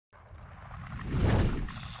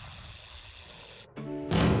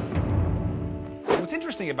What's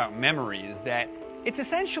interesting about memory is that it's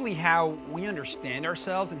essentially how we understand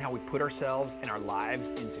ourselves and how we put ourselves and our lives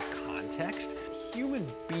into context. Human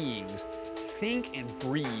beings think and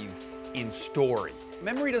breathe in story.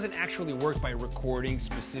 Memory doesn't actually work by recording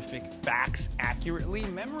specific facts accurately.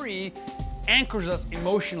 Memory anchors us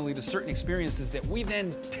emotionally to certain experiences that we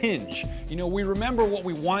then tinge. You know, we remember what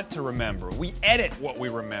we want to remember. We edit what we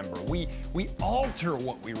remember. We alter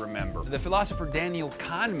what we remember. The philosopher Daniel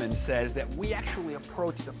Kahneman says that we actually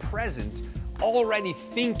approach the present already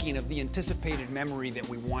thinking of the anticipated memory that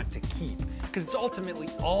we want to keep, because it's ultimately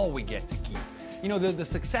all we get to keep. You know, the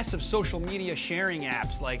success of social media sharing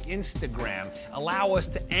apps like Instagram allow us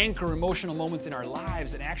to anchor emotional moments in our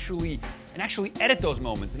lives and actually edit those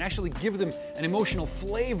moments and actually give them an emotional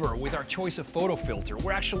flavor with our choice of photo filter.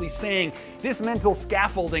 We're actually saying, this mental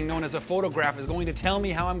scaffolding known as a photograph is going to tell me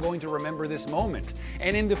how I'm going to remember this moment.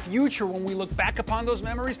 And in the future, when we look back upon those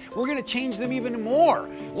memories, we're going to change them even more.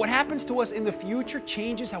 What happens to us in the future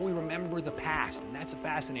changes how we remember the past. And that's a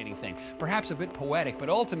fascinating thing. Perhaps a bit poetic, but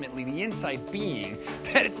ultimately the insight being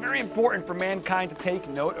that it's very important for mankind to take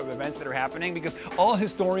note of events that are happening, because all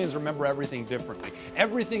historians remember everything differently.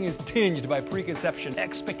 Everything is tinged by preconception,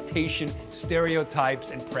 expectation,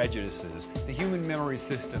 stereotypes, and prejudices. The human memory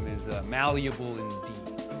system is malleable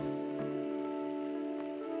indeed.